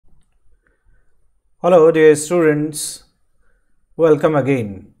Hello dear students, welcome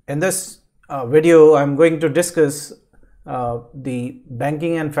again. In this video I'm going to discuss the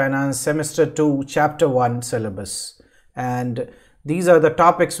Banking and Finance Semester 2 Chapter 1 syllabus, and these are the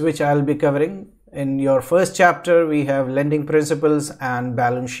topics which I'll be covering. In your first chapter we have lending principles and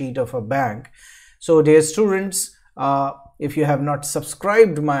balance sheet of a bank. So dear students, if you have not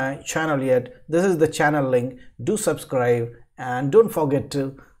subscribed my channel yet, this is the channel link. Do subscribe and don't forget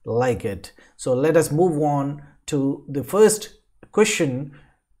to like it. So let us move on to the first question.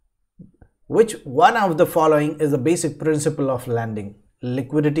 Which one of the following is the basic principle of lending?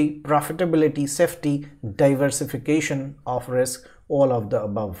 Liquidity, profitability, safety, diversification of risk, all of the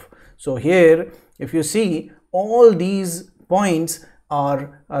above. So here if you see, all these points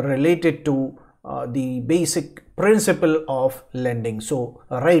are related to the basic principle of lending. So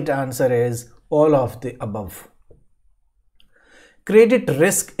right answer is all of the above. Credit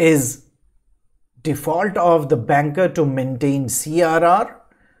risk is default of the banker to maintain CRR,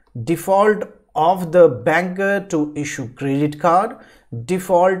 default of the banker to issue credit card,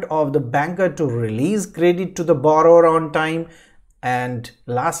 default of the banker to release credit to the borrower on time, and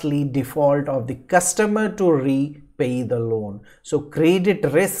lastly default of the customer to repay the loan. So credit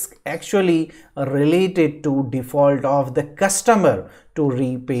risk actually related to default of the customer to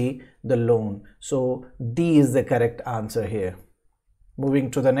repay the loan. So D is the correct answer here.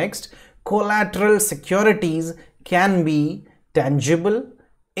 Moving to the next, collateral securities can be tangible,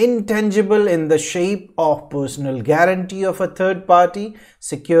 intangible in the shape of personal guarantee of a third party,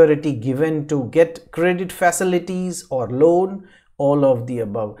 security given to get credit facilities or loan, all of the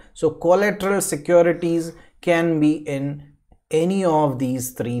above. So collateral securities can be in any of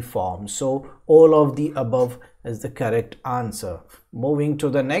these three forms. So all of the above is the correct answer. Moving to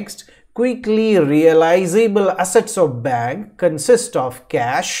the next, quickly realizable assets of bank consist of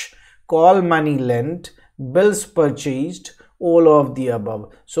cash, call money lent, bills purchased, all of the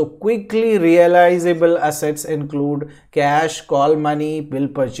above. So quickly realizable assets include cash, call money, bill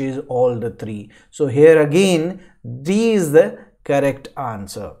purchase, all the three. So here again D is the correct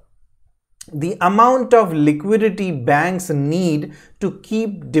answer. The amount of liquidity banks need to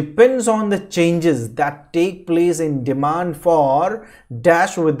keep depends on the changes that take place in demand for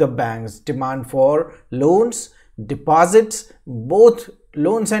dash with the banks, demand for loans, deposits, both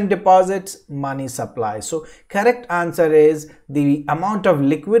loans and deposits, money supply. So correct answer is the amount of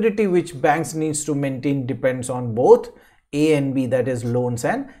liquidity which banks needs to maintain depends on both A and B, that is loans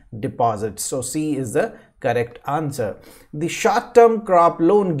and deposits. So C is the correct answer. The short-term crop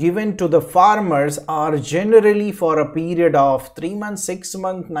loan given to the farmers are generally for a period of 3 months, 6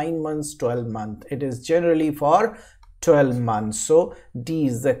 months, 9 months, 12 months. It is generally for 12 months. So D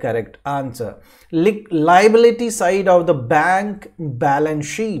is the correct answer. Liability side of the bank balance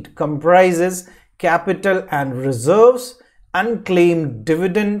sheet comprises capital and reserves, unclaimed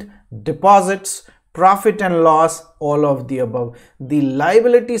dividend, deposits, profit and loss, all of the above. The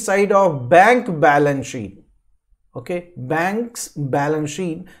liability side of bank balance sheet, okay, bank's balance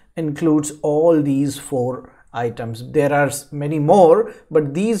sheet includes all these four items. There are many more,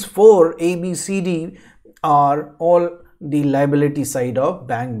 but these four A, B, C, D are all the liability side of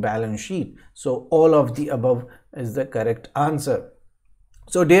bank balance sheet. So all of the above is the correct answer.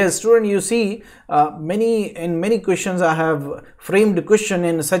 So dear student, you see in many questions I have framed the question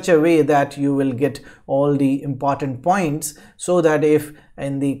in such a way that you will get all the important points, so that if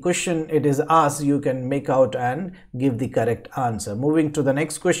in the question it is asked, you can make out and give the correct answer. Moving to the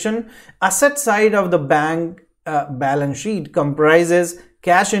next question, asset side of the bank balance sheet comprises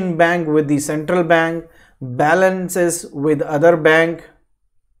cash in bank with the central bank, balances with other bank,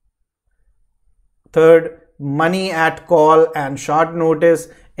 third money at call and short notice,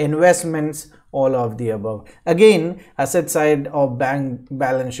 investments, all of the above. Again, asset side of bank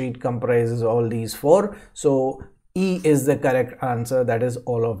balance sheet comprises all these four. So E is the correct answer, that is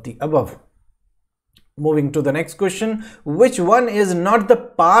all of the above. Moving to the next question, which one is not the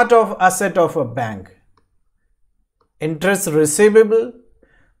part of asset of a bank? Interest receivable,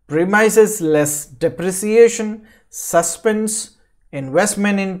 premises less depreciation, suspense,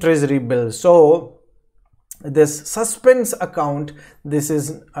 investment in treasury bills. So this suspense account, this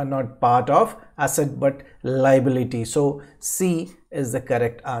is not part of asset but liability. So C is the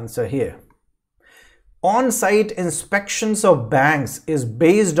correct answer here. On-site inspections of banks is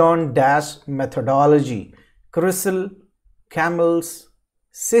based on dash methodology: CRISIL, CAMELS,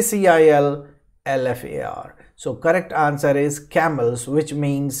 CCIL, LFAR. So correct answer is CAMELS, which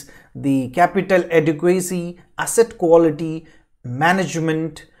means the capital adequacy, asset quality,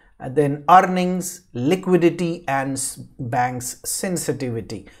 management, then earnings, liquidity, and bank's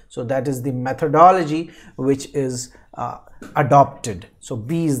sensitivity. So that is the methodology which is adopted. So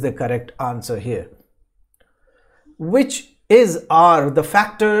B is the correct answer here. Which are the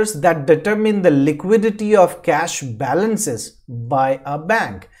factors that determine the liquidity of cash balances by a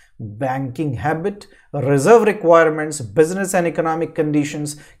bank? Banking habit, reserve requirements, business and economic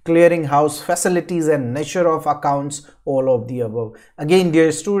conditions, clearinghouse facilities, and nature of accounts, all of the above. Again,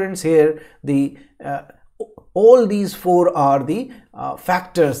 dear students, here all these four are the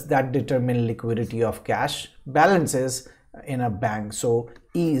factors that determine liquidity of cash balances in a bank. So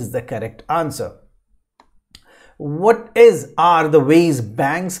E is the correct answer. What are the ways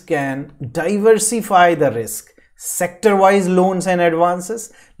banks can diversify the risk? Sector-wise loans and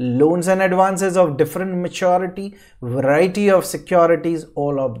advances of different maturity, variety of securities,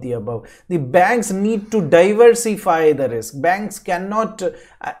 all of the above. The banks need to diversify the risk. Banks cannot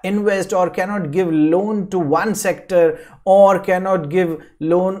invest or cannot give loan to one sector, or cannot give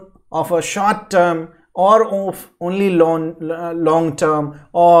loan of a short term or of only long term,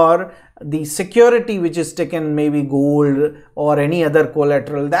 or the security which is taken, maybe gold or any other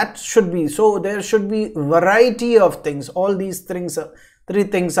collateral. That should be, so there should be variety of things. All these things, three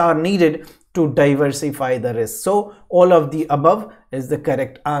things are needed to diversify the risk. So all of the above is the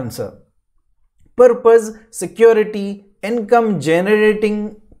correct answer. Purpose, security, income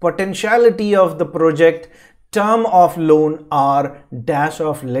generating potentiality of the project, term of loan, or dash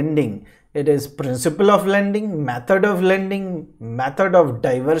of lending. It is principle of lending, method of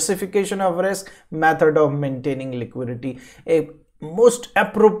diversification of risk, method of maintaining liquidity. A most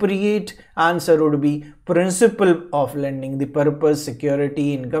appropriate answer would be principle of lending. The purpose,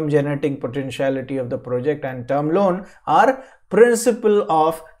 security, income generating potentiality of the project, and term loan are principle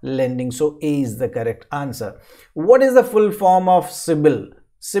of lending. So A is the correct answer. What is the full form of CIBIL?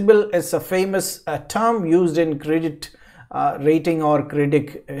 CIBIL is a famous term used in credit rating or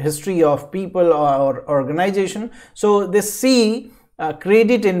credit history of people or organization. So this C,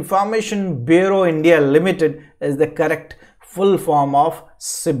 Credit Information Bureau India Limited, is the correct full form of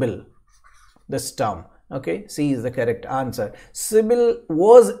CIBIL, this term. Okay, C is the correct answer. CIBIL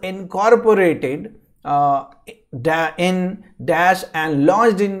was incorporated in dash and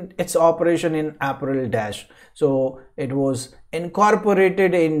launched in its operation in April dash. So it was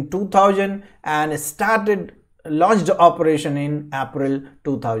incorporated in 2000 and launched operation in April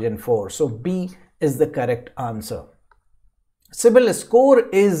 2004. So B is the correct answer. CIBIL score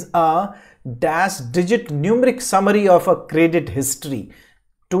is a dash digit numeric summary of a credit history.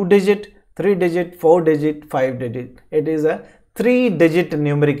 2-digit, 3-digit, 4-digit, 5-digit. It is a 3-digit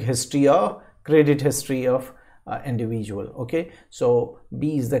numeric history or credit history of individual. Okay, so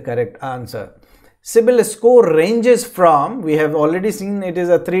B is the correct answer. CIBIL score ranges from, we have already seen it is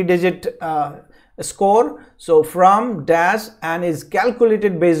a 3-digit score, so from dash, and is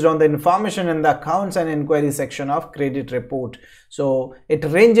calculated based on the information in the accounts and inquiry section of credit report. So it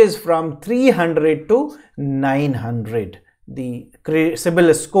ranges from 300 to 900. The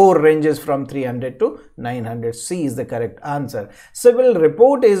CIBIL score ranges from 300 to 900. C is the correct answer. CIBIL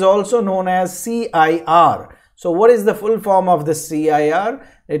report is also known as CIR. So what is the full form of the CIR?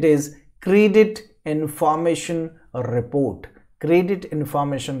 It is Credit Information Report. Credit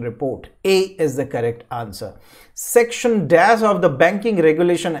Information Report. A is the correct answer. Section dash of the Banking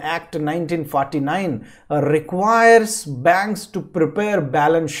Regulation Act 1949 requires banks to prepare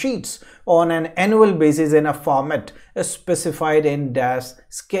balance sheets on an annual basis in a format specified in dash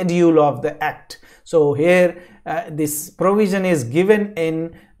schedule of the act. So here this provision is given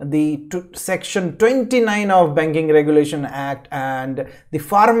in the section 29 of Banking Regulation Act, and the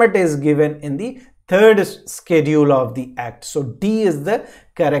format is given in the third schedule of the act. So D is the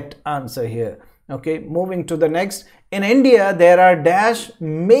correct answer here. Okay, moving to the next. In India, there are dash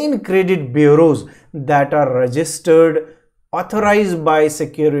main credit bureaus that are registered, authorized by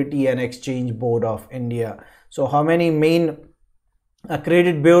Security and Exchange Board of India. So how many main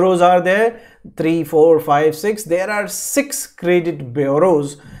credit bureaus are there? 3, 4, 5, 6. There are 6 credit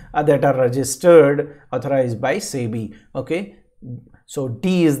bureaus that are registered, authorized by SEBI. Okay, so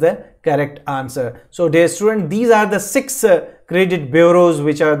D is the correct answer. So dear student, these are the 6 credit bureaus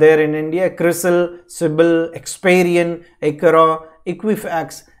which are there in India: CRISIL, CIBIL, Experian, ICRA,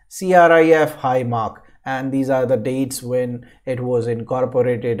 Equifax, CRIF, Highmark. And these are the dates when it was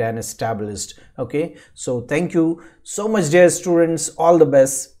incorporated and established. Okay, so thank you so much, dear students. All the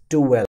best. Do well.